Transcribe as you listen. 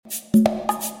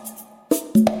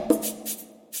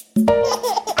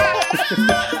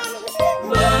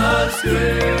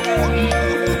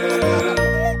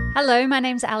Hello, my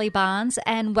name's Ali Barnes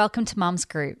and welcome to Mums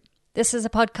Group. This is a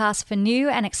podcast for new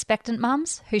and expectant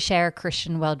mums who share a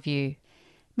Christian worldview.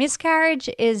 Miscarriage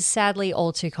is sadly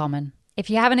all too common. If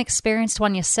you haven't experienced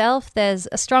one yourself, there's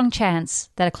a strong chance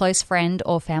that a close friend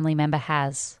or family member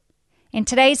has. In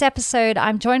today's episode,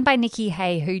 I'm joined by Nikki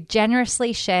Hay, who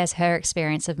generously shares her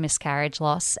experience of miscarriage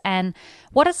loss and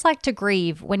what it's like to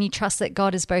grieve when you trust that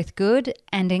God is both good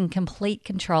and in complete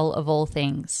control of all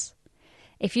things.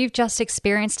 If you've just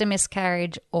experienced a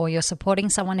miscarriage, or you're supporting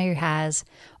someone who has,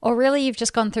 or really you've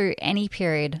just gone through any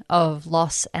period of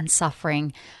loss and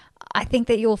suffering, I think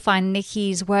that you'll find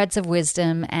Nikki's words of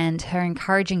wisdom and her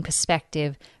encouraging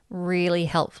perspective really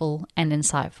helpful and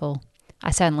insightful.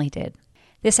 I certainly did.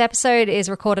 This episode is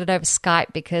recorded over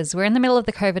Skype because we're in the middle of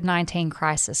the COVID-19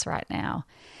 crisis right now.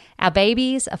 Our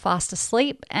babies are fast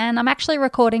asleep and I'm actually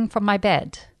recording from my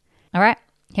bed. All right,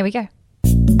 here we go.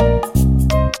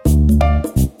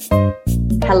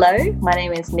 Hello, my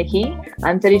name is Nikki.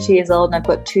 I'm 32 years old and I've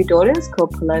got two daughters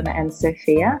called Paloma and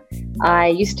Sophia. I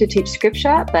used to teach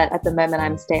scripture, but at the moment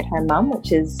I'm a stay-at-home mum,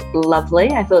 which is lovely.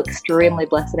 I feel extremely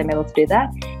blessed that I'm able to do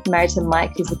that. I'm married to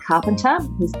Mike, who's a carpenter.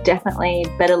 He's definitely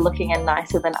better looking and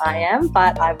nicer than I am,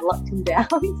 but I've locked him down.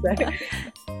 So.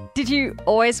 Did you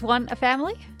always want a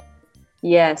family?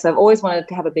 Yeah, so I've always wanted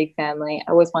to have a big family.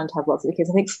 I always wanted to have lots of kids.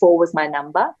 I think 4 was my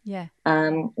number. Yeah.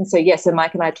 So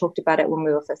Mike and I talked about it when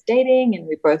we were first dating and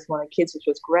we both wanted kids, which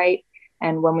was great.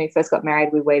 And when we first got married,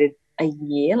 we waited a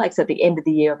year. So at the end of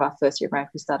the year of our first year of marriage,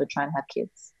 we started trying to have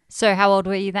kids. So how old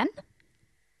were you then?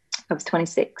 I was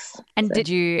 26. And did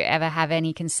you ever have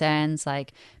any concerns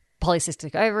like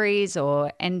polycystic ovaries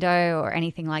or endo or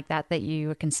anything like that you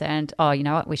were concerned, oh, you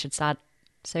know what, we should start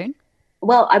soon?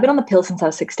 Well, I've been on the pill since I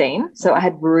was 16, so I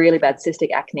had really bad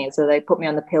cystic acne. So they put me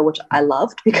on the pill, which I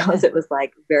loved because it was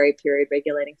like very period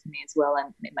regulating for me as well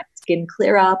and made my skin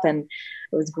clear up and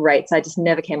it was great. So I just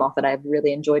never came off it. I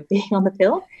really enjoyed being on the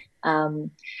pill. And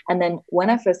then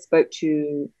when I first spoke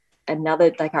to our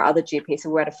other GP, so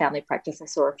we're at a family practice, I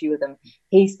saw a few of them,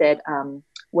 he said,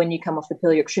 when you come off the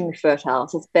pill, you're extremely fertile.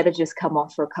 So it's better just come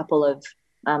off for a couple of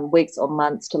weeks or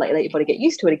months to let your body get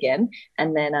used to it again,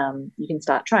 and then you can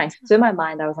start trying. So in my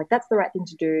mind, I was like, that's the right thing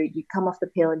to do. You come off the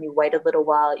pill and you wait a little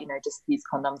while, just use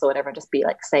condoms or whatever and just be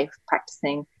like safe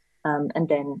practicing. And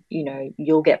then,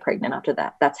 you'll get pregnant after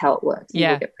that. That's how it works.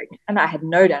 Yeah. You'll get pregnant. And I had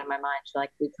no doubt in my mind, like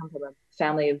we come from a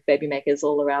family of baby makers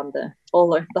all over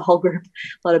the whole group,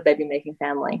 a lot of baby making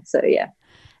family. So yeah.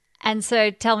 And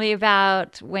so tell me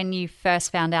about when you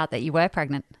first found out that you were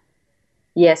pregnant.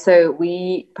 Yeah, so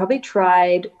we probably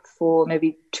tried for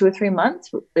maybe 2 or 3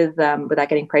 months without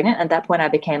getting pregnant. At that point, I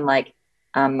became like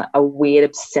a weird,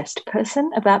 obsessed person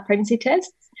about pregnancy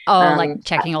tests. Oh, like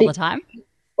checking all the time?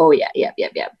 Oh, yeah.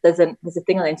 There's a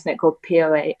thing on the internet called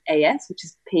POAS, which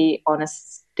is P on a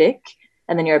stick,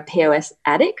 and then you're a POS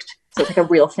addict. So it's like a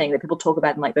real thing that people talk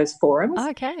about in like those forums. Oh,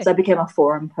 okay. So I became a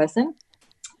forum person,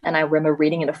 and I remember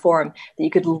reading in a forum that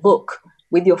you could look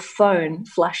with your phone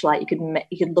flashlight,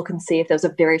 you could look and see if there was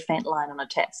a very faint line on a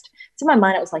test. So in my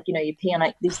mind, it was like, you pee on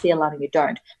it, you see a line and you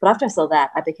don't. But after I saw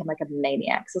that, I became like a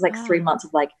maniac. So it was like 3 months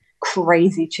of like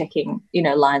crazy checking,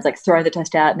 lines, like throwing the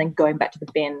test out and then going back to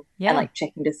the bin and like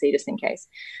checking to see just in case.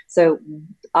 So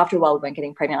after a while, we weren't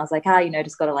getting pregnant. I was like,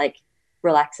 just got to like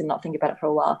relax and not think about it for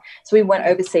a while. So we went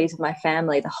overseas with my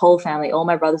family, the whole family, all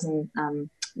my brothers and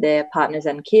their partners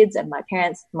and kids and my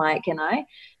parents, Mike and I.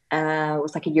 It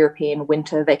was like a European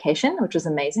winter vacation, which was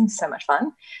amazing, so much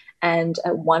fun. And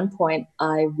at one point,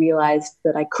 I realized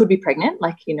that I could be pregnant.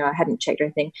 I hadn't checked or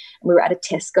anything. And we were at a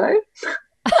Tesco.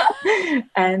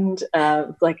 And I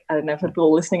don't know if people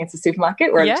are listening, it's a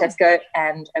supermarket. We're at a Tesco,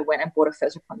 and I went and bought a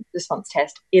first response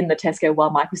test in the Tesco while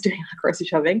Mike was doing our grocery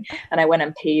shopping. And I went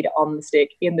and peed on the stick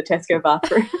in the Tesco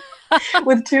bathroom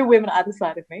with 2 women either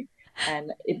side of me.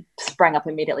 And it sprang up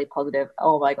immediately positive.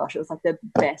 Oh my gosh, it was like the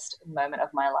best moment of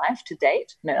my life to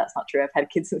date. No, that's not true. I've had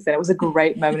kids since then. It was a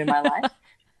great moment in my life.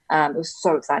 It was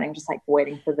so exciting, just like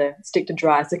waiting for the stick to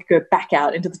dry so I could go back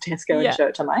out into the Tesco and show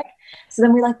it to Mike. So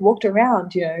then we like walked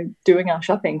around, doing our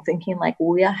shopping, thinking like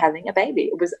we are having a baby.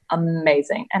 It was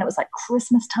amazing. And it was like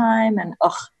Christmas time and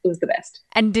it was the best.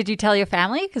 And did you tell your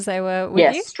family because they were with you?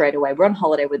 Yes, straight away. We're on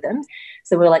holiday with them.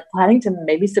 So we were like planning to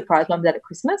maybe surprise Mum and Dad at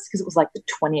Christmas because it was like the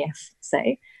 20th,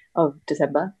 say, of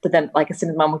December. But then like as soon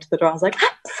as Mum went to the door, I was like,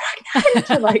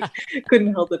 like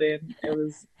couldn't hold it in. It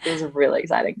was really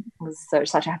exciting. It was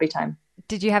such a happy time.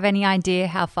 Did you have any idea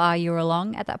how far you were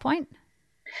along at that point?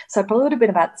 So I probably would have been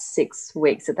about 6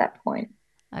 weeks at that point.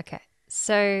 Okay.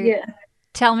 So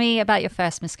tell me about your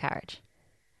first miscarriage.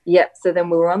 Yeah. So then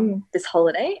we were on this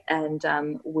holiday and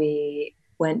we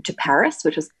went to Paris,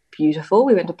 which was beautiful.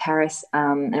 We went to Paris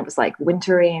and it was like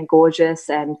wintry and gorgeous,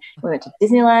 and we went to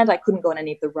Disneyland. I couldn't go on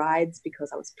any of the rides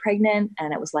because I was pregnant,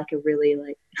 and it was like a really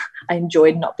like I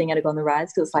enjoyed not being able to go on the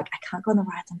rides because it's like I can't go on the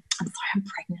rides. I'm sorry, I'm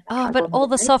pregnant. Oh, but all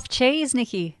the soft cheese,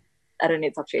 Nikki. I don't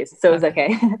need soft cheese, so it was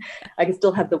okay. I can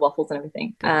still have the waffles and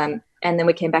everything. And then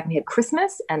we came back and we had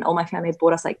Christmas, and all my family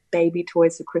bought us like baby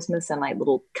toys for Christmas and like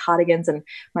little cardigans. And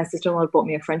my sister-in-law bought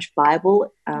me a French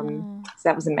Bible, so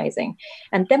that was amazing.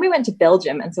 And then we went to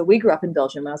Belgium, and so we grew up in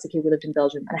Belgium. When I was a kid, we lived in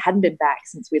Belgium, and I hadn't been back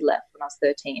since we left when I was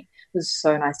 13. It was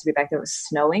so nice to be back there. It was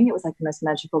snowing. It was like the most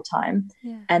magical time.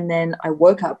 Yeah. And then I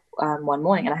woke up one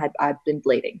morning and I'd been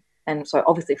bleeding, and so I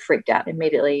obviously freaked out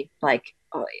immediately. Like,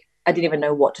 I didn't even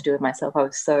know what to do with myself. I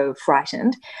was so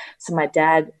frightened. So my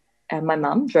dad and my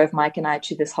mum drove Mike and I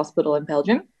to this hospital in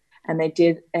Belgium, and they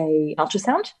did an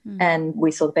ultrasound, and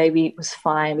we saw the baby. It was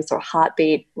fine. We saw a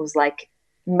heartbeat. It was like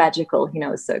magical. You know,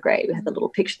 it was so great. We had the little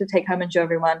picture to take home and show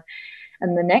everyone.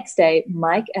 And the next day,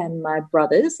 Mike and my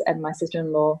brothers and my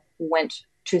sister-in-law went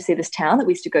to see this town that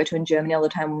we used to go to in Germany all the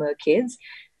time when we were kids.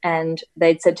 And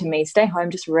they'd said to me, stay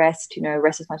home, just rest,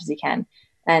 rest as much as you can.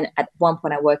 And at one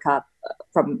point I woke up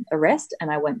from a rest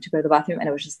and I went to go to the bathroom, and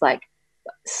it was just like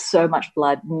so much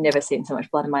blood. Never seen so much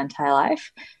blood in my entire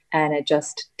life. And it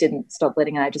just didn't stop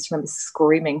bleeding. And I just remember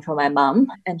screaming for my mum,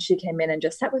 and she came in and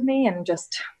just sat with me, and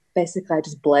just basically I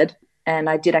just bled. And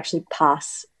I did actually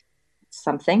pass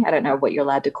something. I don't know what you're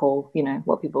allowed to call,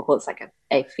 what people call it's like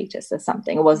a fetus or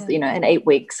something. It was, in 8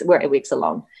 weeks, we're 8 weeks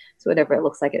along. So whatever it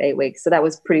looks like at 8 weeks. So that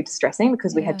was pretty distressing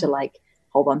because we had to like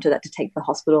hold on to that to take to the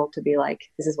hospital to be like,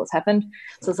 this is what's happened.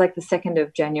 So it's like the 2nd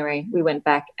of January, we went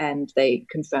back and they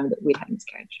confirmed that we'd had a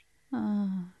miscarriage.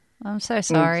 Oh, I'm so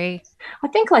sorry. I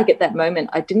think like at that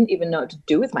moment, I didn't even know what to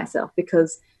do with myself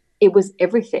because it was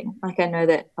everything. Like I know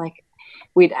that like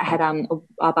we'd had,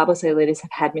 our Bible study leaders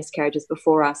have had miscarriages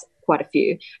before us, quite a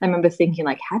few. I remember thinking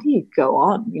like, how do you go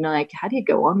on? Like, how do you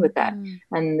go on with that?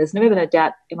 And there's never been a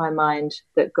doubt in my mind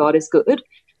that God is good.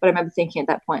 But I remember thinking at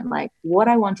that point, like, what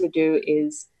I want to do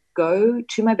is go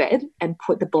to my bed and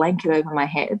put the blanket over my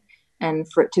head and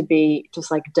for it to be just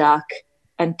like dark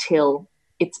until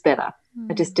it's better.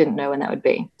 I just didn't know when that would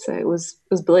be. So it was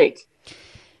bleak.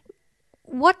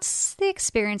 What's the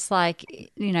experience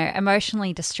like,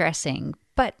 emotionally distressing,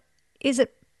 but is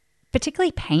it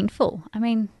particularly painful? I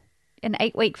mean, an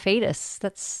 8-week fetus,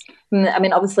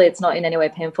 obviously it's not in any way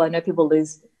painful. I know people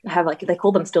have like, they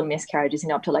call them still miscarriages,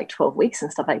 up to like 12 weeks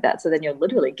and stuff like that. So then you're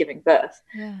literally giving birth.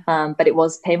 Yeah. But it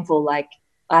was painful. Like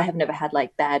I have never had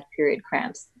like bad period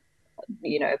cramps,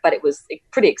 but it was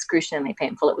pretty excruciatingly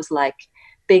painful. It was like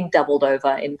being doubled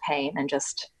over in pain and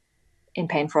just in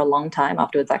pain for a long time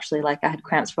afterwards. Actually, like I had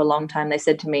cramps for a long time. They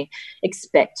said to me,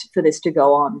 expect for this to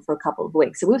go on for a couple of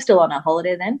weeks. So we were still on our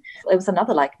holiday then. It was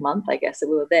another like month, I guess, that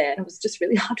we were there. And it was just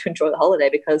really hard to enjoy the holiday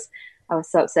because I was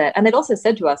so upset. And they'd also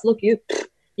said to us, look, you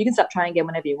can stop trying again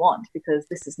whenever you want because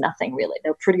this is nothing really.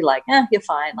 They're pretty like, you're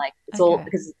fine. Like it's all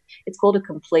because it's called a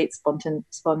complete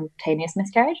spontaneous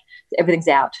miscarriage. So everything's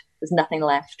out. There's nothing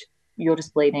left. You're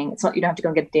just bleeding. It's not, you don't have to go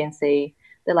and get a DNC.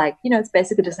 They're like, it's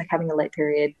basically just like having a late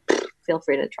period. Feel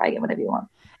free to try again whenever you want.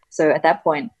 So at that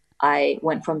point, I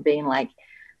went from being like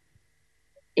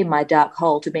in my dark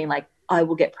hole to being like, I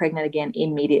will get pregnant again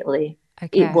immediately.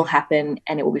 Okay. It will happen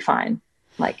and it will be fine.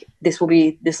 Like this will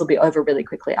be over really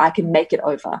quickly. I can make it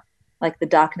over. Like the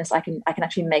darkness, I can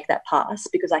actually make that pass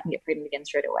because I can get pregnant again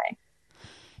straight away.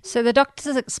 So the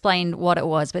doctors explained what it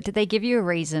was, but did they give you a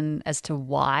reason as to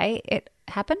why it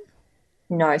happened?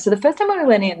 No. So the first time when we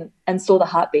went in and saw the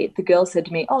heartbeat, the girl said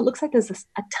to me, it looks like there's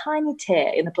a tiny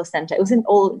tear in the placenta. It was in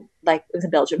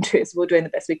Belgium too, so we were doing the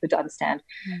best we could to understand.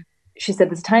 Mm. She said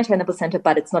there's a tiny tear in the placenta,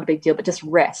 but it's not a big deal, but just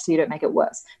rest so you don't make it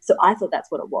worse. So I thought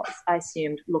that's what it was. I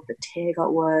assumed, look, the tear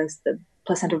got worse, the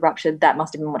placenta ruptured, that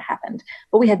must have been what happened.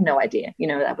 But we had no idea.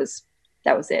 That was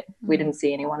it. Mm. We didn't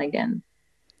see anyone again.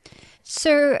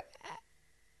 So,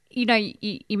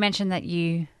 you mentioned that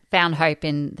you found hope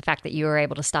in the fact that you were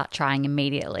able to start trying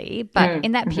immediately. But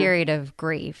in that period of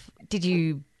grief, did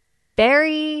you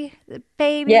bury the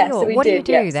baby? Yeah, so we what did.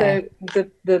 Do you do there? So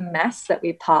the mass that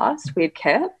we passed, we had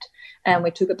kept, and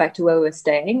we took it back to where we were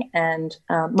staying. And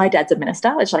my dad's a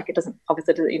minister, which it doesn't,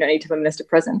 obviously you don't need to have a minister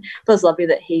present. But it was lovely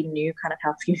that he knew kind of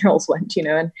how funerals went,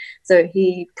 And so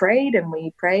he prayed and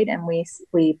we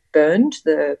burned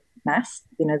the mass,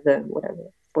 whatever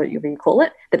you call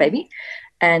it, the baby.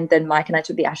 And then Mike and I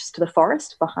took the ashes to the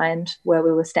forest behind where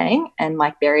we were staying, and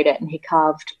Mike buried it and he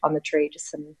carved on the tree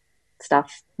just some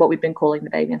stuff, what we've been calling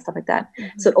the baby and stuff like that.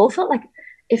 Mm-hmm. So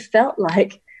it felt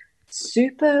like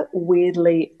super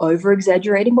weirdly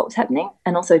over-exaggerating what was happening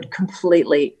and also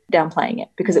completely downplaying it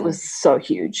because it was so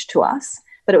huge to us.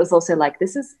 but it was also like,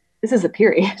 this is a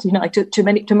period, you know, like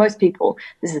to most people,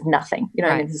 this is nothing, you know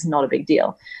what I mean? This is not a big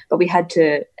deal. But we had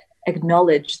to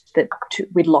acknowledge that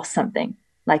we'd lost something.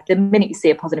 Like the minute you see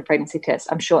a positive pregnancy test,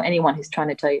 I'm sure anyone who's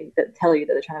trying to tell you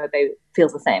that they're trying to have a baby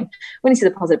feels the same. When you see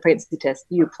the positive pregnancy test,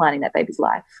 you're planning that baby's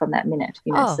life from that minute,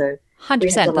 you know. So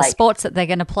 100%. The sports that they're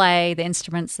going to play, the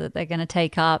instruments that they're going to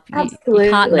take up, absolutely,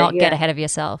 you can't not get ahead of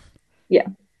yourself. Yeah.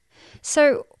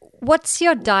 So what's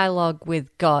your dialogue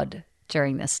with God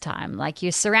during this time? Like,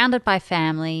 you're surrounded by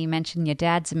family. You mentioned your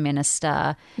dad's a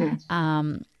minister.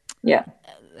 Yeah.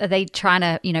 Are they trying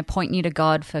to, you know, point you to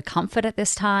God for comfort at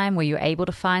this time? Were you able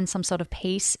to find some sort of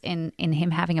peace in him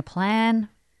having a plan?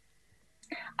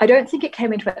 I don't think it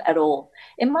came into it at all.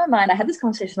 In my mind, I had this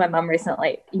conversation with my mum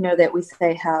recently, you know, that we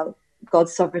say how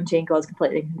God's sovereignty and God's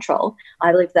completely in control.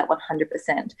 I believe that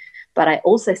 100%. But I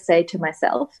also say to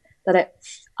myself that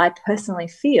I personally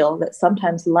feel that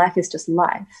sometimes life is just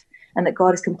life, and that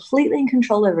God is completely in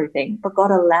control of everything, but God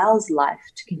allows life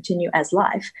to continue as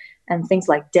life. And things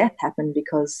like death happen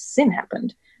because sin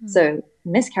happened. So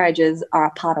miscarriages are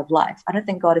a part of life. I don't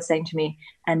think God is saying to me,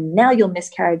 and now you'll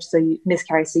miscarry, so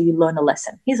you learn a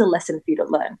lesson. Here's a lesson for you to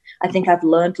learn. I think I've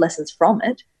learned lessons from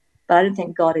it, but I don't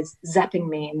think God is zapping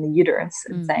me in the uterus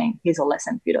and saying, here's a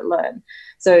lesson for you to learn.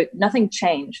 So nothing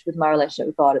changed with my relationship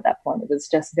with God at that point. It was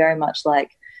just very much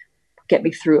like, get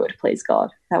me through it, please, God.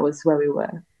 That was where we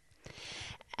were.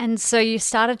 And so you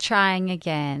started trying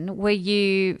again. Were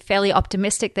you fairly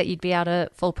optimistic that you'd be able to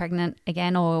fall pregnant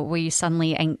again, or were you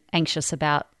suddenly anxious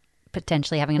about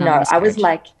potentially having another miscarriage? I was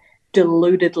like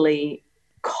deludedly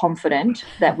confident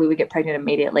that we would get pregnant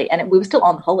immediately, and we were still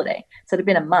on holiday, so it had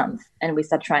been a month, and we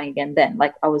started trying again then.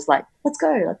 Like, I was like, let's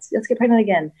go, let's get pregnant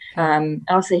again. And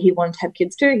also he wanted to have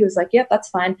kids too. He was like, yep, that's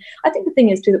fine. I think the thing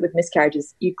is too that with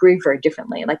miscarriages you grieve very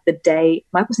differently. Like, the day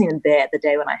Mike wasn't even there, the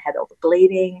day when I had all the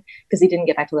bleeding, because he didn't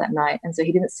get back till that night, and so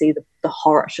he didn't see the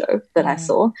horror show that I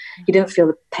saw. He didn't feel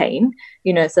the pain,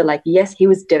 you know. So like, yes, he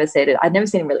was devastated. I'd never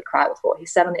seen him really cry before. He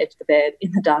sat on the edge of the bed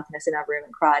in the darkness in our room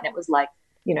and cried, and it was like,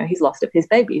 you know, he's lost his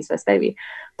first baby.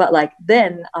 But like,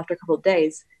 then after a couple of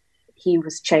days, he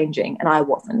was changing and I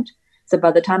wasn't. So by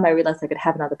the time I realized I could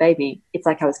have another baby, it's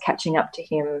like I was catching up to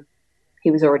him. He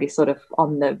was already sort of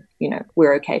on the, you know,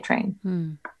 we're okay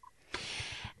train.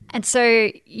 And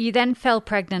so you then fell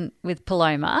pregnant with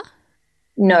Paloma?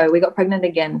 No, we got pregnant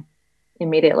again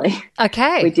immediately.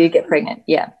 Okay. We did get pregnant,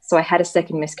 yeah. So I had a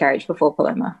second miscarriage before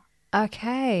Paloma.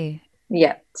 Okay.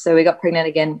 Yeah, so we got pregnant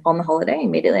again on the holiday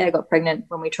immediately. I got pregnant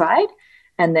when we tried,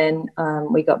 and then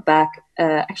we got back.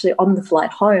 Actually, on the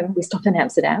flight home, we stopped in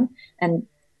Amsterdam, and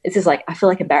it's just like, I feel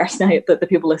like embarrassed now that the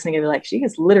people listening are like, she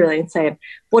is literally insane.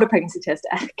 Bought a pregnancy test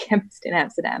at a chemist in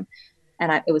Amsterdam,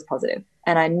 and it was positive.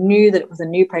 And I knew that it was a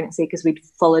new pregnancy because we'd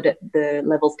followed the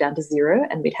levels down to 0,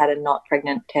 and we'd had a not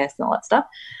pregnant test and all that stuff.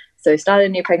 So started a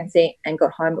new pregnancy and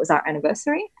got home. It was our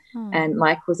anniversary. And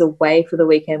Mike was away for the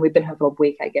weekend. We've been home for a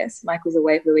week, I guess. Mike was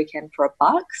away for the weekend for a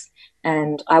bucks,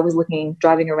 and I was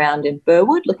driving around in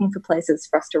Burwood looking for places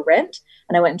for us to rent.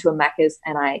 And I went into a Macca's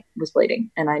and I was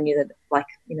bleeding. And I knew that, like,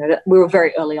 you know, we were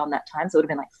very early on that time, so it would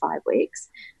have been like 5 weeks,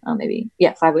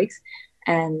 5 weeks.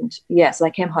 And yeah, so I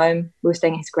came home. We were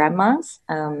staying at his grandma's,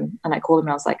 and I called him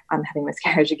and I was like, I'm having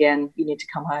miscarriage again. You need to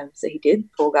come home. So he did,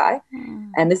 poor guy.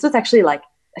 And this was actually like,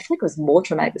 I feel like it was more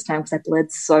traumatic this time because I bled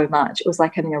so much. It was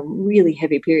like having a really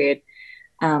heavy period.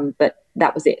 But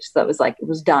that was it. So it was like, it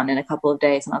was done in a couple of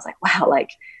days. And I was like, wow, like,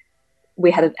 we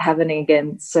had it happening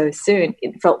again so soon.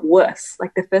 It felt worse.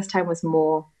 Like, the first time was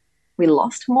more, we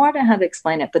lost more. I don't know how to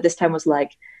explain it, but this time was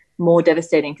like more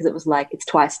devastating because it was like, it's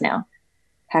twice now.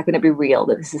 How can it be real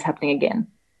that this is happening again?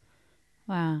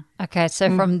 Wow. Okay.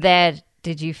 So from there,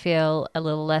 did you feel a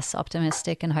little less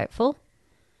optimistic and hopeful?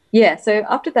 Yeah, so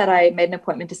after that, I made an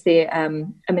appointment to see a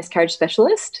miscarriage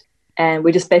specialist, and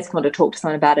we just basically wanted to talk to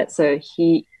someone about it. So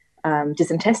he did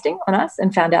some testing on us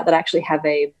and found out that I actually have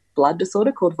a blood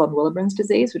disorder called von Willebrand's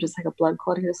disease, which is like a blood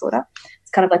clotting disorder.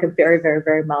 It's kind of like a very, very,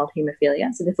 very mild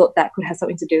hemophilia. So they thought that could have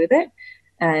something to do with it.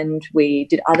 And we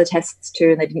did other tests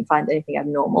too, and they didn't find anything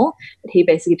abnormal. But he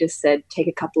basically just said, take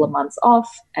a couple of months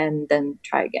off and then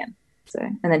try again. So,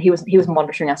 and then he was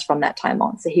monitoring us from that time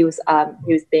on. So he was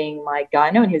being my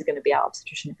gyno, and he was going to be our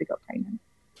obstetrician if we got pregnant.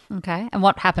 Okay. And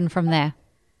what happened from there?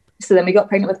 So then we got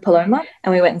pregnant with Paloma,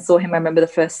 and we went and saw him. I remember the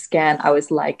first scan, I was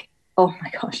like, oh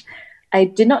my gosh. I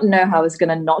did not know how I was going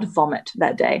to not vomit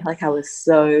that day. Like, I was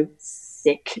so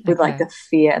sick with like the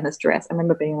fear and the stress. I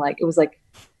remember being like, it was like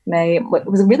May. It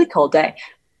was a really cold day,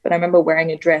 but I remember wearing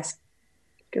a dress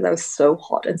because I was so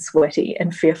hot and sweaty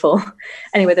and fearful.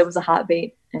 Anyway, there was a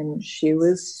heartbeat, and she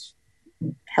was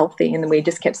healthy. And then we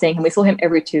just kept seeing him. We saw him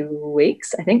every 2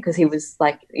 weeks, I think, because he was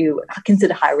like, you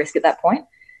consider high risk at that point.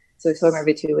 So we saw him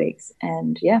every 2 weeks.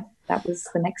 And yeah, that was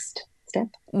the next step.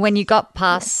 When you got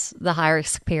past the high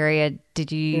risk period,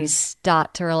 did you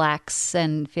start to relax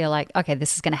and feel like, okay,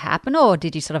 this is going to happen? Or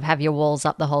did you sort of have your walls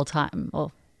up the whole time?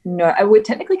 Or no, I would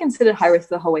technically consider high risk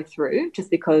the whole way through,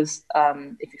 just because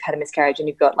if you've had a miscarriage and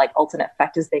you've got like alternate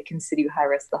factors, they consider you high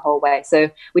risk the whole way. So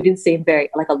we did see him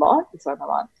a lot,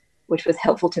 which was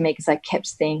helpful to me because I kept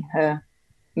seeing her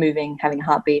moving, having a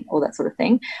heartbeat, all that sort of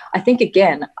thing. I think,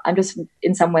 again, I'm just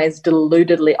in some ways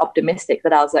deludedly optimistic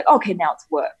that I was like, okay, now it's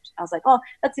worked. I was like, oh,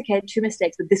 that's okay, 2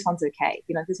 mistakes, but this one's okay.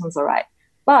 This one's all right.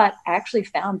 But I actually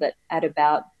found that at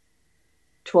about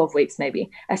 12 weeks maybe,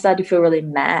 I started to feel really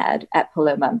mad at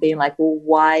Paloma, being like, well,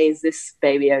 why is this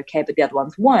baby okay, but the other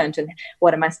ones weren't? And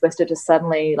what am I supposed to just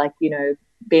suddenly,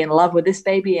 be in love with this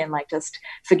baby and just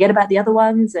forget about the other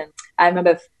ones? And I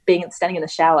remember standing in the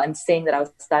shower and seeing that I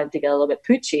was starting to get a little bit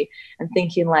poochy and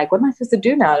thinking, what am I supposed to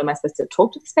do now? Am I supposed to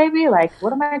talk to this baby?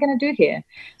 What am I going to do here?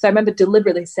 So I remember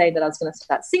deliberately saying that I was going to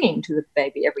start singing to the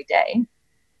baby every day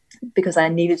because I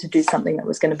needed to do something that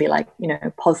was going to be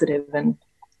positive and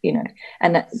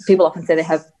and people often say they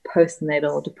have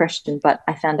postnatal depression, but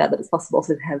I found out that it's possible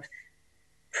also to have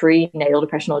prenatal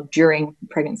depression or during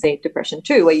pregnancy depression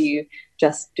too, where you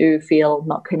just do feel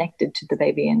not connected to the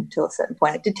baby until a certain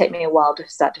point. It did take me a while to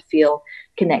start to feel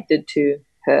connected to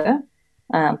her,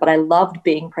 but I loved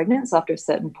being pregnant. So after a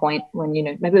certain point, when maybe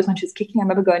it was when she was kicking, I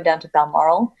remember going down to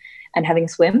Balmoral and having a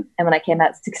swim. And when I came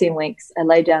out 16 weeks, I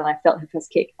lay down and I felt her first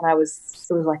kick. And it was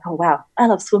like, oh, wow, I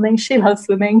love swimming. She loves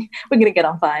swimming. We're going to get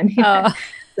on fine. Oh.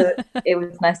 So it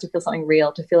was nice to feel something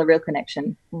real, to feel a real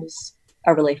connection. It was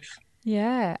a relief.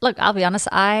 Yeah. Look, I'll be honest,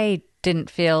 I didn't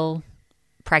feel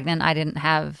pregnant. I didn't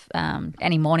have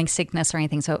any morning sickness or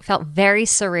anything. So it felt very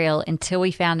surreal until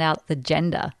we found out the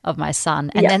gender of my son.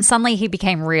 And then suddenly he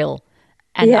became real.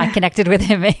 And I connected with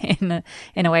him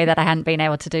in a way that I hadn't been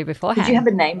able to do beforehand. Did you have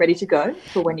a name ready to go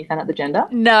for when you found out the gender?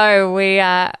 No, we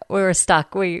were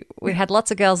stuck. We had lots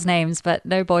of girls' names, but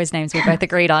no boys' names we both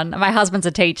agreed on. My husband's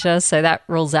a teacher, so that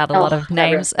rules out a lot of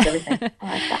names. Everything.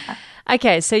 I like that.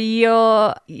 Okay, so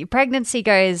your pregnancy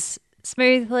goes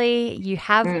smoothly. You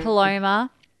have Paloma.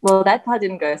 Well, that part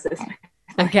didn't go so smoothly.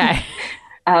 Okay.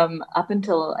 Up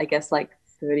until, I guess,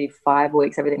 35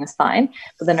 weeks, everything was fine.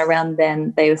 But then around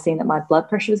then, they were seeing that my blood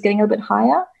pressure was getting a little bit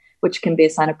higher, which can be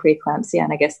a sign of preeclampsia.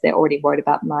 And I guess they're already worried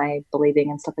about my bleeding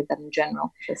and stuff like that in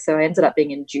general. So I ended up being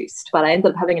induced. But I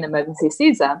ended up having an emergency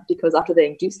Caesar because after they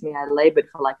induced me, I labored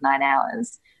for 9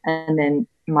 hours. And then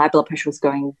my blood pressure was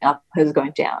going up, hers was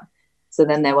going down. So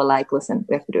then they were like, listen,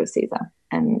 we have to do a Caesar.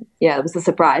 And yeah, it was a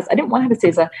surprise. I didn't want to have a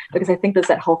Caesar because I think there's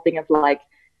that whole thing of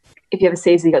if you have a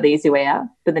Caesar, you got the easy way out.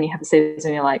 But then you have a Caesar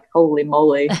and you're like, holy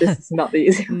moly, this is not the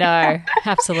easy way No,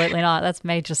 absolutely not. That's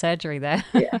major surgery there.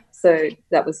 Yeah. So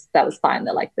that was fine.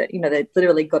 They're like that, they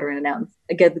literally got her in and out.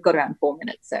 Again, got her out in 4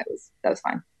 minutes. So that was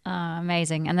fine.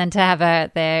 Amazing. And then to have her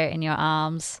there in your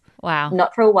arms. Wow.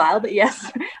 Not for a while, but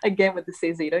yes, again with the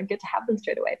Caesar, you don't get to have them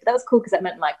straight away. But that was cool because that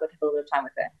meant Mike got to have a little bit of time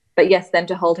with her. But yes, then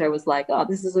to hold her was like, oh,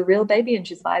 this is a real baby and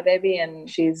she's my baby and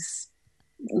she's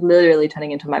literally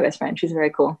turning into my best friend. She's very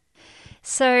cool.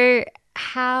 So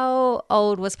how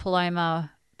old was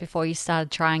Paloma before you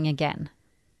started trying again?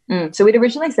 So we'd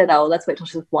originally said, oh, let's wait till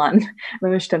she's 1.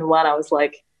 When she turned 1, I was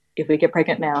like, if we get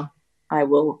pregnant now, I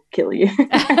will kill you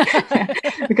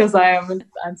because I'm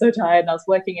so tired. And I was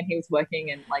working and he was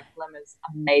working and Palema's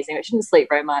amazing. But she didn't sleep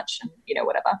very much and,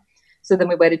 whatever. So then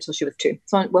we waited till she was 2.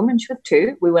 So when she was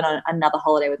 2, we went on another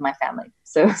holiday with my family.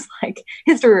 So it was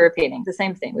history repeating, the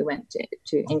same thing. We went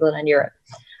to England and Europe,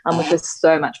 which was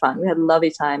so much fun. We had a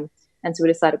lovely time. And so we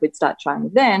decided we'd start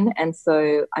trying then. And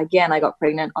so again, I got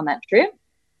pregnant on that trip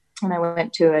and I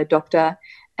went to a doctor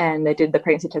and they did the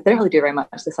pregnancy test. They don't really do very much.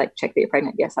 Just check that you're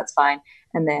pregnant. Yes, that's fine.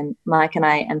 And then Mike and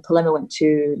I and Paloma went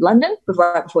to London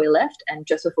right before we left. And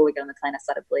just before we got on the plane, I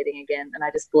started bleeding again. And I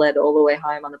just bled all the way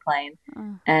home on the plane.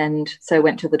 And so I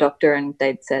went to the doctor and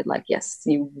they'd said yes,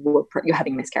 you're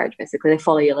having a miscarriage, basically. They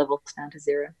follow your levels down to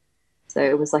 0. So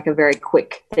it was a very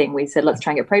quick thing. We said, let's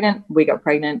try and get pregnant. We got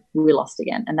pregnant. We lost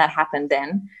again. And that happened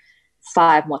then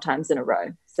 5 more times in a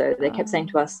row. So they kept saying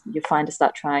to us, you're fine to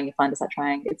start trying, you're fine to start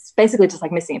trying. It's basically just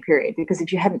missing a period because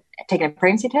if you hadn't taken a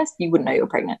pregnancy test, you wouldn't know you were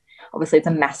pregnant. Obviously, it's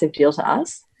a massive deal to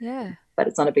us. Yeah. But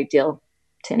it's not a big deal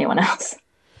to anyone else.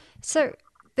 So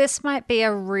this might be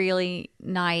a really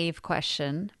naive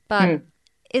question, but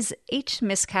is each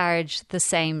miscarriage the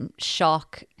same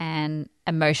shock and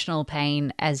emotional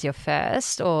pain as your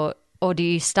first, or do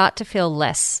you start to feel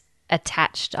less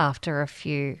attached after a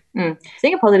few.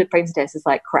 Seeing a positive pregnancy test is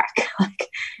like crack. Like,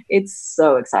 it's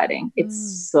so exciting.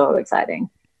 It's so exciting.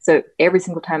 So every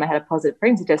single time I had a positive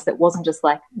pregnancy test, that wasn't just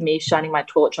like me shining my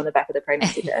torch on the back of the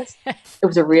pregnancy test. It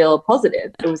was a real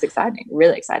positive. It was exciting,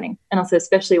 really exciting. And also,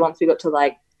 especially once we got to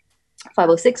like 5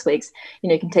 or 6 weeks,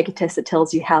 you can take a test that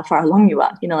tells you how far along you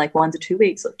are, like 1 to 2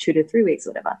 weeks or 2 to 3 weeks, or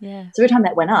whatever. Yeah. So every time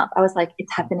that went up, I was like,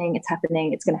 it's happening, it's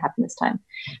going to happen this time.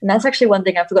 And that's actually one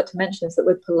thing I forgot to mention, is that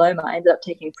with Paloma, I ended up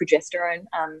taking progesterone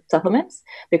supplements,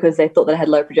 because they thought that I had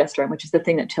low progesterone, which is the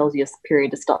thing that tells your period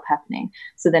to stop happening.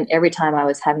 So then every time I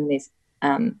was having these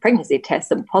pregnancy tests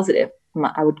that were positive,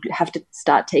 I would have to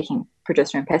start taking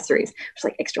progesterone pessaries, which is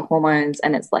like extra hormones,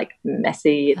 and it's like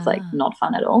messy. It's like not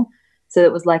fun at all. So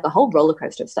it was like a whole roller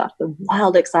coaster of stuff, the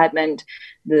wild excitement,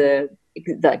 the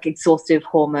exhaustive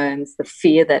hormones, the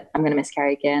fear that I'm going to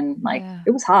miscarry again. Like,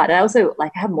 It was hard. I also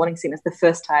I had morning sickness the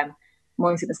first time,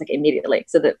 morning sickness like immediately.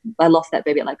 So that I lost that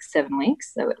baby at like 7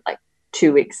 weeks. So it like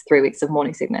 2 weeks, 3 weeks of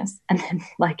morning sickness, and then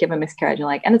like give a miscarriage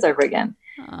and it's over again.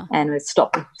 And we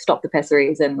stop the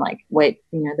pessaries and like wait,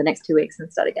 the next 2 weeks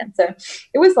and start again. So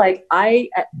it was like,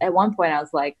 at one point I was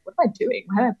like, what am I doing?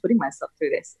 Why am I putting myself through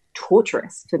this?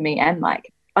 Torturous for me and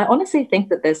Mike. I honestly think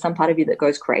that there's some part of you that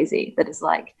goes crazy, that is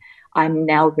like, I'm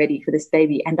now ready for this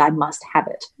baby and I must have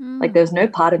it. Like, there's no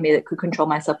part of me that could control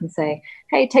myself and say,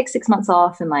 hey, take 6 months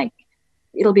off and like,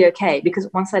 it'll be okay. Because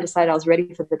once I decided I was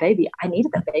ready for the baby, I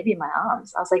needed that baby in my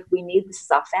arms. I was like, this is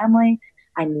our family.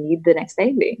 I need the next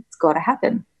baby. It's got to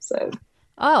happen. So.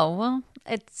 Oh, well,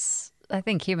 it's, I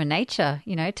think, human nature,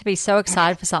 to be so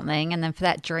excited for something, and then for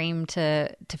that dream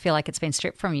to feel like it's been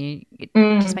stripped from you, it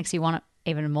just makes you want it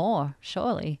even more,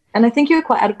 surely. And I think you're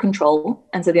quite out of control.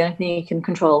 And so the only thing you can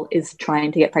control is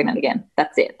trying to get pregnant again.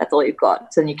 That's it. That's all you've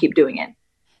got. So then you keep doing it.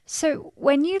 So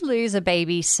when you lose a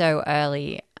baby so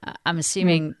early, I'm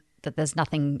assuming that there's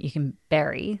nothing you can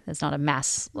bury. There's not a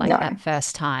mass like that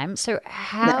first time. So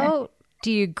how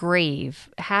do you grieve?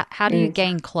 How do you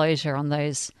gain closure on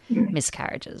those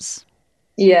miscarriages?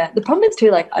 Yeah, the problem is too,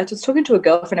 like, I was talking to a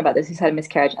girlfriend about this who's had a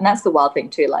miscarriage, and that's the wild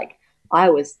thing too. Like, I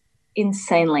was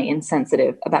insanely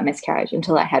insensitive about miscarriage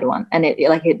until I had one, and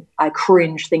I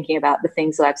cringe thinking about the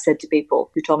things that I've said to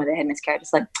people who told me they had miscarriage.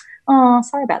 It's like, oh,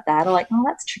 sorry about that, or like, oh,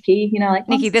 that's tricky, like,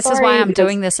 Nikki, this is why I'm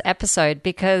doing this episode,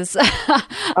 because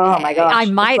oh my gosh, I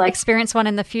might experience one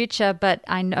in the future, but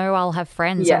I know I'll have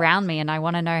friends around me, and I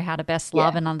want to know how to best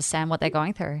love and understand what they're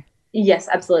going through. Yes,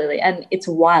 absolutely. And it's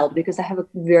wild because I have a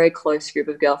very close group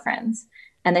of girlfriends,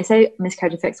 and they say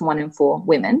miscarriage affects 1 in 4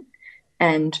 women,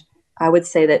 and I would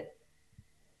say that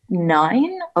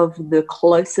 9 of the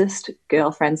closest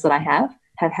girlfriends that I have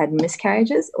had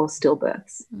miscarriages or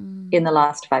stillbirths in the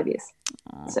last 5 years.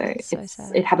 So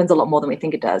it happens a lot more than we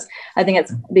think it does. I think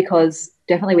it's because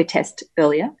definitely we test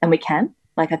earlier, and we can.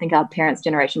 Like, I think our parents'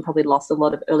 generation probably lost a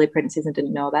lot of early pregnancies and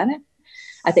didn't know about it.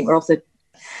 I think we're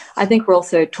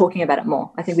also talking about it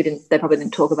more. I think they probably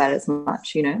didn't talk about it as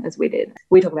much, as we did.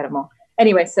 We talk about it more.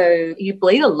 Anyway, so you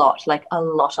bleed a lot, like a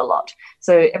lot.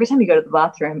 So every time you go to the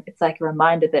bathroom, it's like a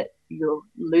reminder that you're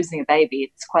losing a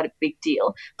baby. It's quite a big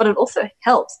deal. But it also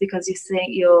helps because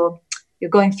you're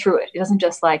going through it. It doesn't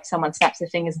just like someone snaps their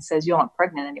fingers and says you're not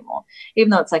pregnant anymore.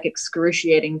 Even though it's like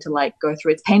excruciating to like go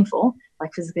through, it's painful,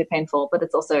 like physically painful, but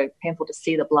it's also painful to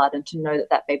see the blood and to know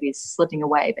that baby is slipping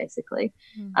away, basically.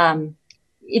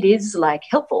 It is like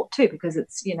helpful too, because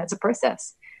it's, it's a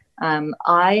process.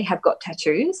 I have got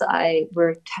tattoos.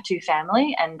 We're a tattoo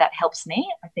family, and that helps me.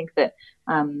 I think that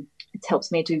it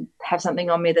helps me to have something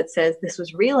on me that says this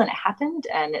was real and it happened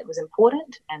and it was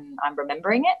important and I'm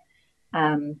remembering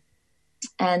it.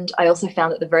 And I also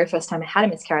found that the very first time I had a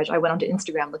miscarriage, I went onto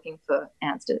Instagram looking for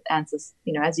answers,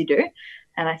 as you do.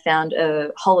 And I found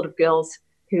a whole lot of girls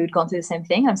who'd gone through the same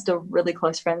thing. I'm still really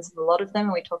close friends with a lot of them,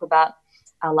 and we talk about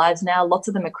our lives now. Lots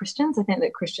of them are Christians. I think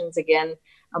that Christians, again,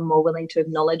 are more willing to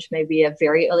acknowledge maybe a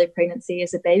very early pregnancy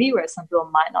as a baby, whereas some people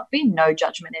might not be. No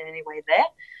judgment in any way there.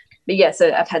 But yeah,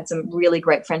 so I've had some really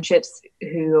great friendships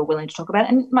who are willing to talk about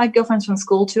it. And my girlfriends from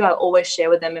school too, I always share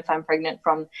with them if I'm pregnant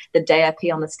from the day I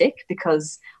pee on the stick,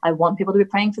 because I want people to be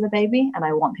praying for the baby, and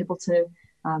I want people to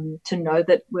know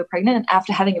that we're pregnant. And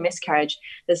after having a miscarriage,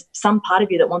 there's some part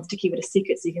of you that wants to keep it a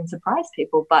secret so you can surprise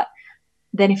people. But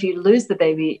then if you lose the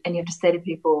baby and you have to say to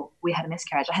people, we had a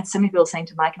miscarriage. I had so many people saying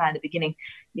to Mike and I at the beginning,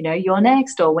 you're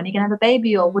next, or when are you going to have a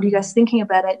baby, or what are you guys thinking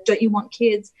about it? Don't you want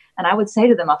kids? And I would say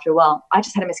to them after a while, I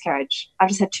just had a miscarriage. I've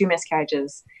just had 2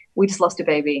 miscarriages. We just lost a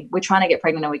baby. We're trying to get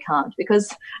pregnant and we can't.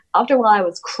 Because after a while I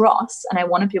was cross and I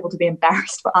wanted people to be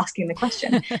embarrassed for asking the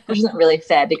question, which isn't really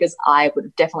fair, because I would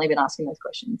have definitely been asking those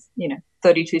questions,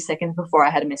 32 seconds before I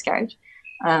had a miscarriage.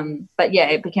 But yeah,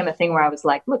 it became a thing where I was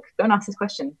like, look, don't ask this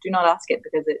question. Do not ask it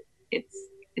because it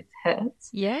hurts.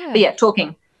 Yeah. But yeah,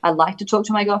 talking. I like to talk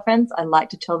to my girlfriends. I like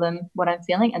to tell them what I'm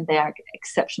feeling, and they are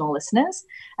exceptional listeners.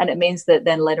 And it means that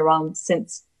then later on,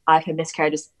 since I've had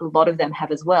miscarriages, a lot of them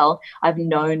have as well, I've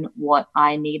known what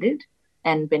I needed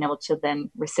and been able to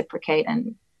then reciprocate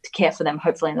and to care for them,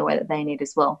 hopefully in the way that they need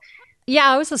as well.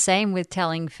 Yeah, I was the same with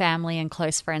telling family and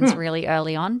close friends really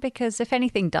early on, because if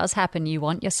anything does happen, you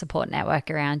want your support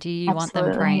network around you. You want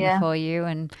them praying for you.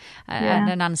 And I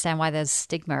don't understand why there's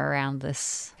stigma around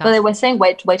this. Well, they were saying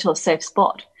wait till a safe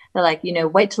spot. They're like,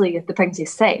 wait till the pregnancy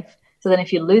is safe. So then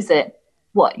if you lose it,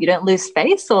 what, you don't lose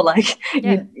space, or like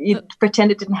you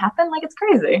pretend it didn't happen? Like, it's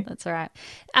crazy. That's all right.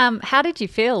 How did you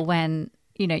feel when,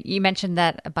 you mentioned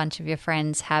that a bunch of your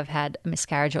friends have had a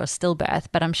miscarriage or a stillbirth,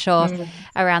 but I'm sure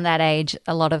around that age,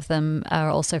 a lot of them are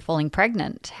also falling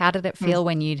pregnant. How did it feel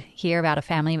when you'd hear about a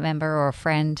family member or a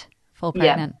friend fall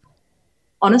pregnant? Yeah.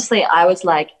 Honestly, I was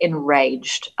like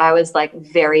enraged. I was like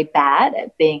very bad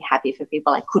at being happy for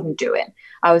people. I couldn't do it.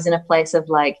 I was in a place of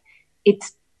like,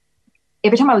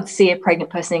 every time I would see a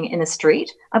pregnant person in the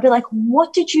street, I'd be like,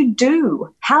 what did you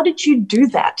do? How did you do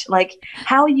that? Like,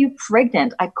 how are you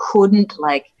pregnant? I couldn't,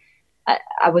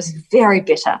 I was very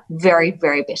bitter, very,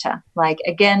 very bitter. Like,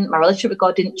 again, my relationship with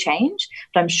God didn't change,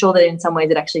 but I'm sure that in some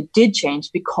ways it actually did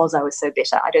change because I was so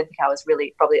bitter. I don't think I was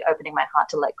really probably opening my heart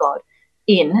to let God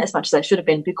in as much as I should have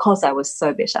been because I was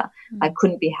so bitter. I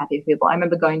couldn't be happy for people. I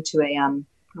remember going to a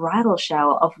bridal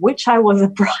shower of which I was a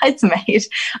bridesmaid.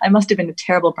 I must have been a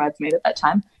terrible bridesmaid at that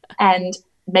time. And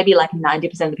maybe like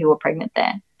 90% of the people were pregnant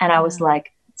there. And I was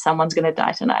like, someone's going to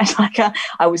die tonight. Like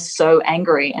I was so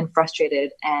angry and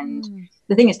frustrated. And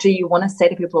the thing is too, you want to say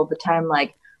to people all the time,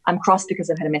 like, I'm cross because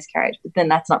I've had a miscarriage, but then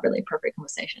that's not really a appropriate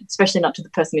conversation, especially not to the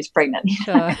person who's pregnant.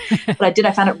 Sure. But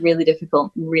I found it really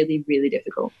difficult, really, really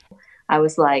difficult. I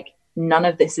was like, none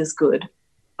of this is good.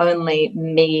 Only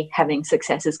me having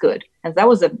success is good. And that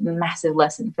was a massive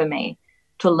lesson for me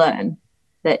to learn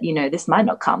that, this might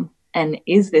not come. And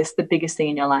is this the biggest thing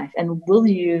in your life? And will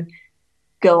you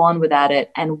go on without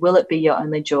it? And will it be your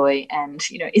only joy? And,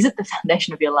 is it the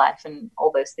foundation of your life? And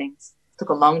all those things. It took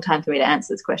a long time for me to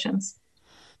answer those questions.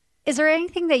 Is there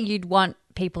anything that you'd want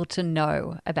people to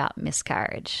know about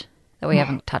miscarriage that we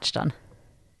haven't touched on?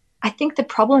 I think the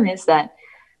problem is that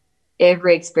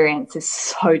every experience is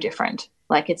so different.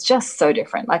 Like, it's just so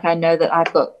different. Like, I know that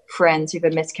I've got friends who've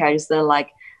had miscarriages that are like,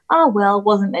 oh, well,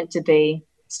 wasn't meant to be.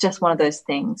 It's just one of those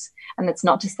things. And it's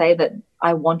not to say that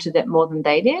I wanted it more than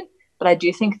they did, but I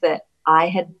do think that I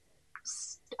had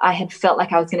felt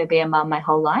like I was going to be a mum my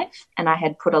whole life, and I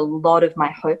had put a lot of my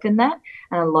hope in that,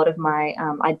 and a lot of my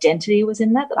identity was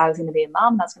in that I was going to be a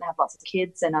mum, and I was going to have lots of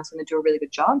kids, and I was going to do a really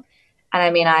good job. And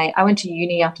I mean, I went to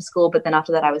uni after school, but then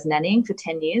after that I was nannying for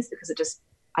 10 years because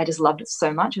I just loved it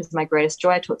so much. It was my greatest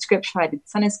joy. I taught scripture. I did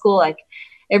Sunday school. Like,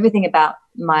 everything about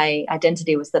my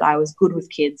identity was that I was good with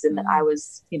kids and that I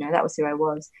was, that was who I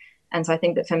was. And so I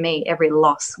think that for me, every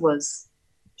loss was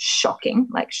shocking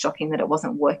that it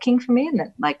wasn't working for me, and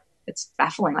that, like, it's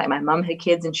baffling. Like, my mum had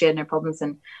kids and she had no problems,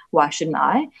 and why shouldn't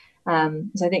I?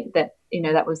 So I think that,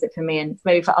 that was it for me. And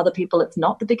maybe for other people, it's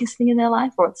not the biggest thing in their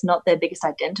life, or it's not their biggest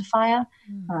identifier.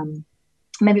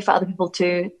 Maybe for other people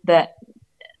too, that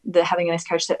they're having a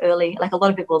miscarriage so early. Like, a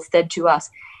lot of people have said to us,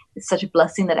 it's such a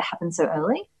blessing that it happened so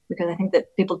early, because I think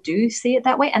that people do see it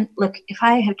that way. And look, if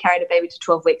I had carried a baby to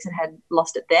 12 weeks and had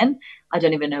lost it then, I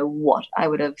don't even know what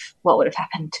would have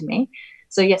happened to me.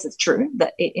 So yes, it's true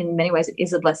that in many ways it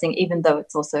is a blessing, even though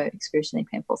it's also excruciatingly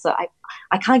painful. So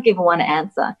I can't give one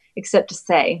answer except to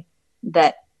say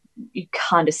that you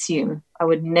can't assume. I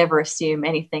would never assume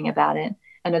anything about it.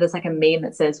 I know there's like a meme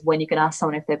that says when you can ask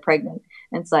someone if they're pregnant,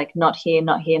 and it's like, not here,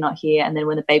 not here, not here. And then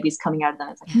when the baby's coming out of them,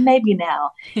 it's like, maybe now.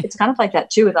 It's kind of like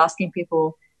that too with asking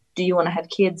people, do you want to have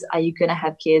kids? Are you going to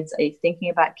have kids? Are you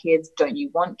thinking about kids? Don't you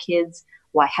want kids?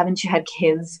 Why haven't you had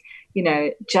kids?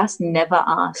 Just never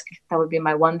ask. That would be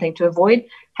my one thing, to avoid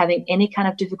having any kind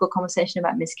of difficult conversation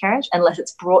about miscarriage unless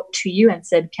it's brought to you and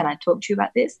said, can I talk to you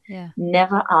about this? Yeah.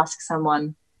 Never ask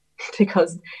someone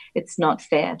because it's not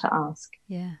fair to ask.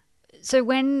 Yeah. So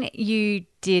when you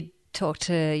did talk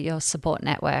to your support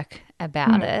network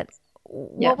about it,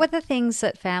 what were the things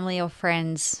that family or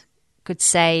friends could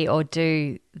say or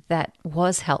do that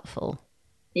was helpful?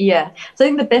 Yeah. So I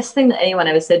think the best thing that anyone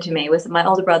ever said to me was that my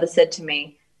older brother said to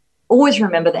me, always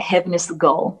remember that heaven is the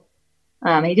goal.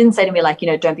 He didn't say to me like,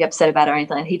 don't be upset about it or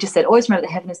anything. He just said, always remember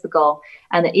that heaven is the goal.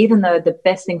 And that even though the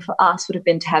best thing for us would have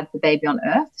been to have the baby on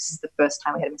earth, this is the first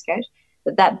time we had a miscarriage,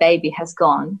 that baby has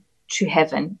gone to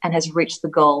heaven and has reached the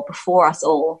goal before us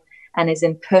all and is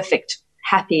in perfect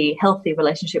happy, healthy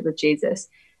relationship with Jesus.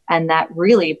 And that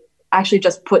really actually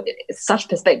just put such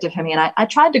perspective for me. And I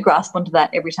tried to grasp onto that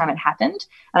every time it happened.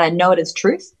 And I know it is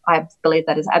truth. I believe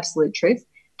that is absolute truth.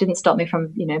 Didn't stop me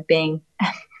from, being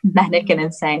manic and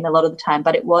insane a lot of the time,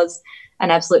 but it was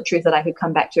an absolute truth that I could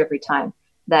come back to every time,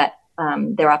 that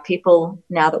there are people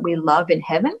now that we love in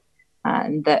heaven,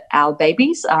 and that our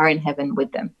babies are in heaven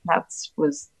with them. That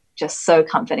was just so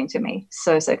comforting to me,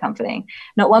 so comforting.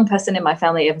 Not one person in my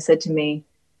family ever said to me,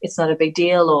 it's not a big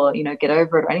deal, or, get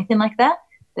over it or anything like that.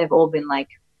 They've all been like,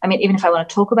 even if I want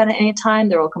to talk about it any time,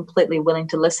 they're all completely willing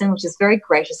to listen, which is very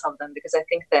gracious of them, because I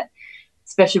think that,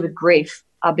 especially with grief,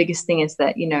 our biggest thing is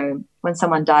that, when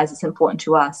someone dies, it's important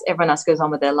to us. Everyone else goes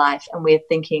on with their life, and we're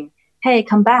thinking, hey,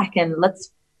 come back and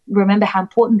let's remember how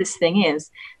important this thing is.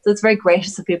 So it's very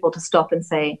gracious of people to stop and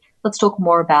say, let's talk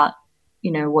more about,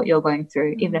 what you're going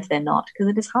through, even if they're not, because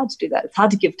it is hard to do that. It's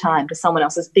hard to give time to someone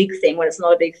else's big thing when it's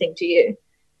not a big thing to you.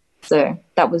 So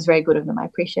that was very good of them. I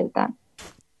appreciated that.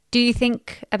 Do you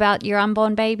think about your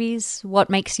unborn babies? What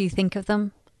makes you think of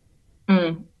them?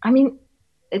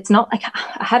 It's not like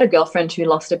I had a girlfriend who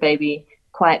lost a baby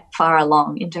quite far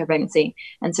along into her pregnancy.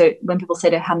 And so when people say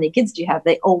to her, how many kids do you have?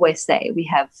 They always say, we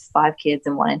have 5 kids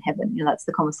and 1 in heaven. That's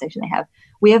the conversation they have.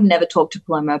 We have never talked to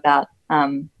Paloma about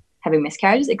having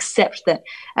miscarriages, except that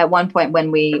at one point when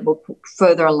we were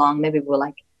further along, maybe we were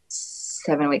like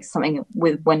 7 weeks, something,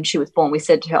 with when she was born, we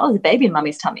said to her, oh, there's a baby in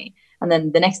mummy's tummy. And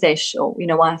then the next day,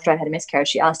 after I had a miscarriage,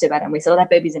 she asked about it, and we said, oh, that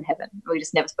baby's in heaven. We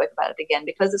just never spoke about it again,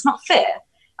 because it's not fair.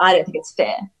 I don't think it's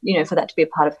fair, for that to be a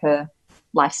part of her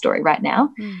life story right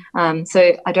now.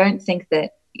 So I don't think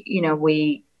that,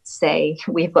 we say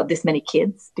we've got this many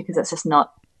kids, because that's just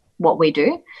not what we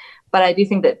do. But I do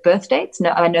think that birth dates,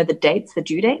 I know the dates, the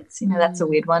due dates, that's a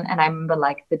weird one. And I remember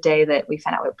like the day that we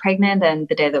found out we were pregnant and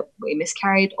the day that we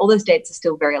miscarried, all those dates are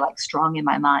still very like strong in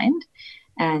my mind.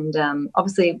 And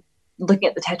obviously looking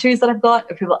at the tattoos that I've got,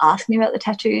 if people ask me about the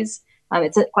tattoos,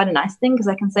 it's quite a nice thing, because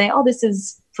I can say, oh, this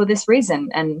is for this reason.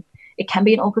 And it can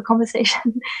be an awkward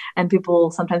conversation and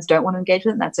people sometimes don't want to engage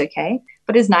with it, and that's okay.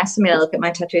 But it's nice for me to look at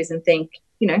my tattoos and think,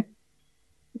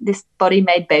 this body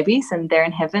made babies and they're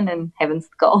in heaven, and heaven's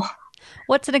the goal.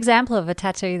 What's an example of a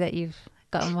tattoo that you've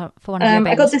gotten for one of your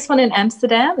babies? I got this one in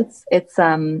Amsterdam. It's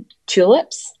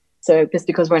tulips. So just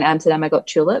because we're in Amsterdam, I got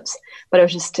tulips. But it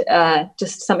was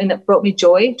just something that brought me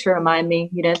joy, to remind me,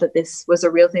 that this was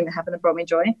a real thing that happened that brought me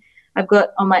joy. I've got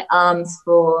on my arms,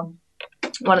 for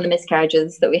one of the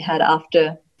miscarriages that we had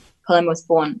after Paloma was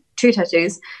born, 2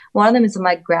 tattoos. One of them is in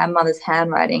my grandmother's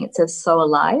handwriting. It says, so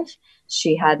alive.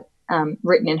 She had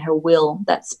written in her will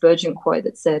that Spurgeon quote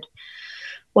that said,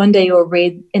 one day you'll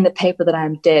read in the paper that I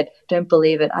am dead. Don't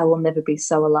believe it. I will never be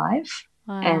so alive.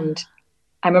 Wow. And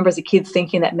I remember as a kid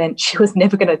thinking that meant she was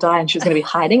never going to die and she was going to be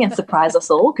hiding and surprise us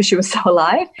all because she was so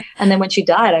alive. And then when she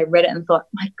died, I read it and thought,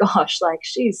 my gosh, like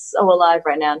she's so alive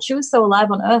right now. And she was so alive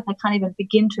on earth. I can't even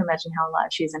begin to imagine how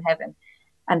alive she is in heaven.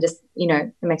 And just,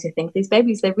 it makes me think these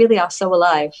babies, they really are so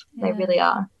alive. Yeah, they really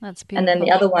are. That's beautiful. And then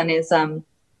the other one is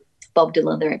Bob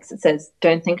Dylan lyrics. It says,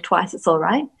 don't think twice, it's all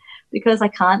right. Because I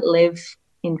can't live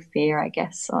in fear, I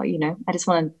guess. Or, I just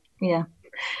want to, I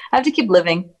have to keep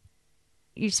living.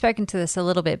 You've spoken to this a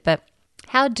little bit, but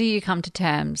how do you come to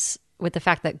terms with the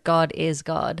fact that God is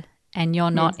God and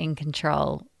you're not in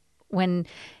control when,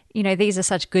 these are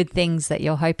such good things that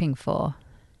you're hoping for?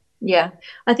 Yeah,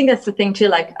 I think that's the thing too.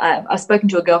 Like I've spoken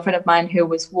to a girlfriend of mine who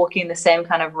was walking the same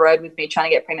kind of road with me, trying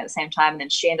to get pregnant at the same time, and then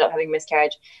she ended up having a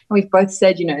miscarriage. And we've both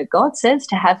said, God says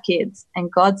to have kids,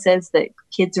 and God says that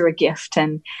kids are a gift,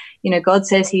 and God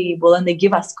says He will only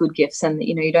give us good gifts, and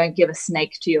you don't give a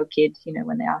snake to your kid,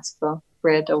 when they ask for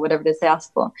bread or whatever it is they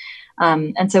ask for.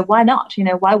 And so why not?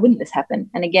 Why wouldn't this happen?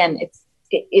 And again,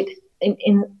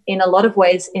 in a lot of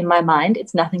ways, in my mind,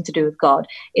 it's nothing to do with God,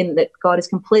 in that God is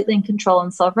completely in control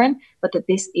and sovereign, but that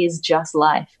this is just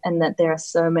life, and that there are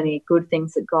so many good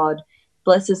things that God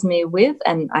blesses me with.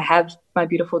 And I have my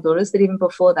beautiful daughters, but even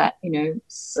before that,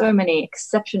 so many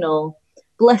exceptional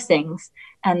blessings,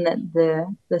 and that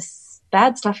the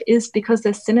bad stuff is because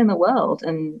there's sin in the world.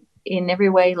 And in every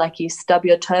way, like you stub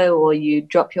your toe or you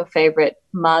drop your favorite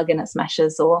mug and it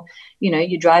smashes, or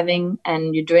you're driving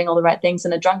and you're doing all the right things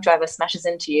and a drunk driver smashes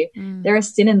into you. There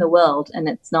is sin in the world, and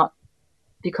it's not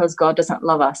because God doesn't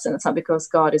love us, and it's not because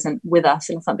God isn't with us,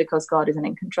 and it's not because God isn't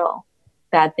in control.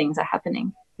 Bad things are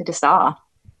happening. They just are.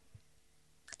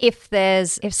 If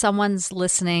someone's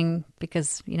listening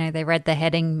because they read the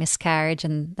heading miscarriage,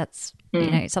 and that's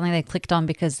something they clicked on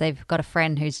because they've got a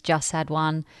friend who's just had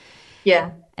one,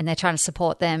 and they're trying to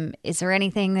support them, is there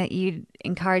anything that you'd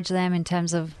encourage them in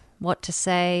terms of what to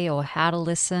say or how to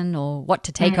listen or what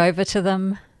to take over to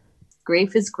them?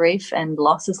 grief is grief and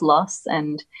loss is loss.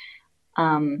 And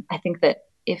I think that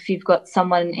if you've got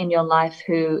someone in your life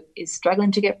who is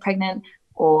struggling to get pregnant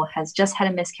or has just had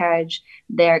a miscarriage,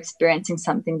 they're experiencing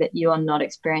something that you are not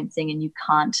experiencing and you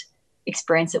can't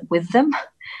experience it with them.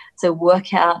 So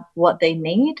work out what they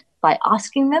need by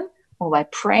asking them or by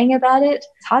praying about it.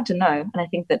 It's hard to know. And I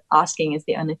think that asking is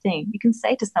the only thing. You can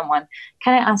say to someone,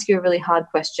 can I ask you a really hard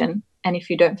question? And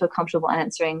if you don't feel comfortable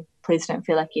answering, please don't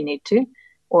feel like you need to.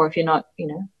 Or if you're not,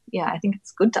 I think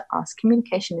it's good to ask.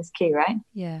 Communication is key, right?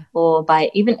 Yeah. Or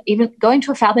by even going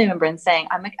to a family member and saying,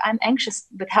 I'm anxious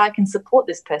with how I can support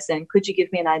this person. Could you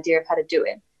give me an idea of how to do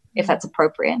it, if that's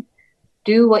appropriate?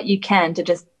 Do what you can to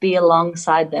just be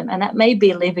alongside them. And that may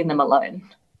be leaving them alone,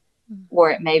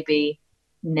 or it may be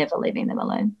never leaving them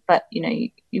alone. But,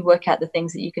 you work out the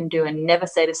things that you can do and never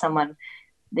say to someone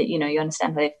that, you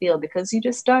understand how they feel, because you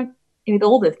just don't. With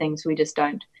all the things, we just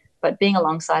don't. But being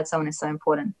alongside someone is so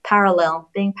important.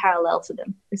 Being parallel to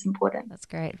them is important. That's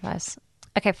great advice.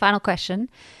 Okay, final question.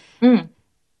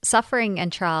 Suffering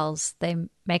and trials, they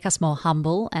make us more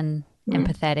humble and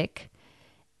empathetic.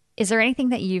 Is there anything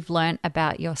that you've learned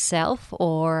about yourself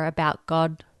or about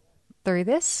God through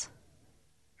this?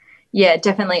 Yeah,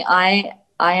 definitely. I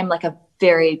am like a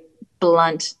very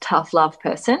blunt, tough love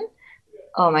person.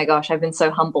 Oh my gosh, I've been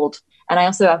so humbled. And I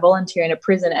volunteer in a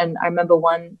prison. And I remember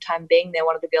one time being there,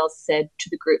 one of the girls said to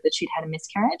the group that she'd had a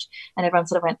miscarriage, and everyone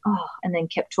sort of went, oh, and then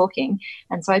kept talking.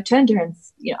 And so I turned to her and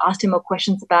asked her more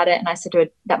questions about it. And I said to her,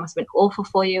 that must have been awful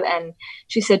for you. And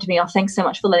she said to me, oh, thanks so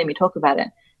much for letting me talk about it.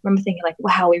 I remember thinking like,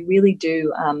 wow, we really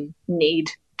do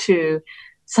need to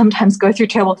sometimes go through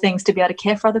terrible things to be able to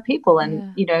care for other people.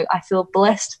 And, I feel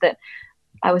blessed that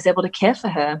I was able to care for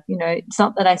her. It's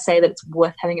not that I say that it's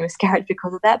worth having a miscarriage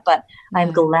because of that, but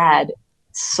I'm glad,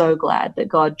 so glad that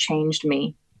God changed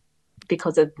me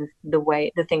because of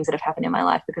the things that have happened in my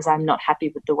life, because I'm not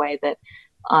happy with the way that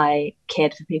I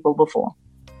cared for people before.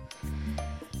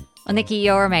 Well, Nikki,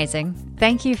 you're amazing.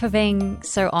 Thank you for being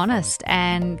so honest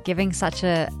and giving such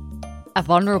a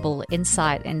vulnerable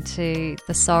insight into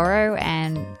the sorrow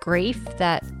and grief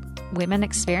that women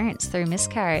experience through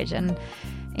miscarriage. And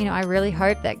I really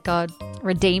hope that God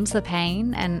redeems the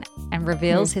pain and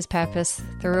reveals his purpose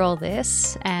through all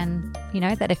this. And,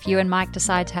 that if you and Mike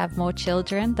decide to have more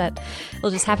children, that will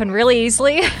just happen really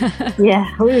easily.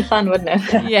 Yeah, it would be fun, wouldn't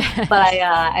it? Yeah. But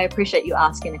I appreciate you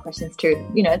asking the questions too.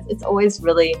 It's always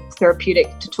really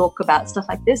therapeutic to talk about stuff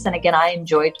like this. And again, I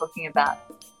enjoy talking about,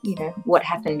 what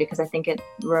happened, because I think it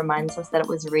reminds us that it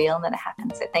was real and that it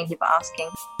happened. So thank you for asking.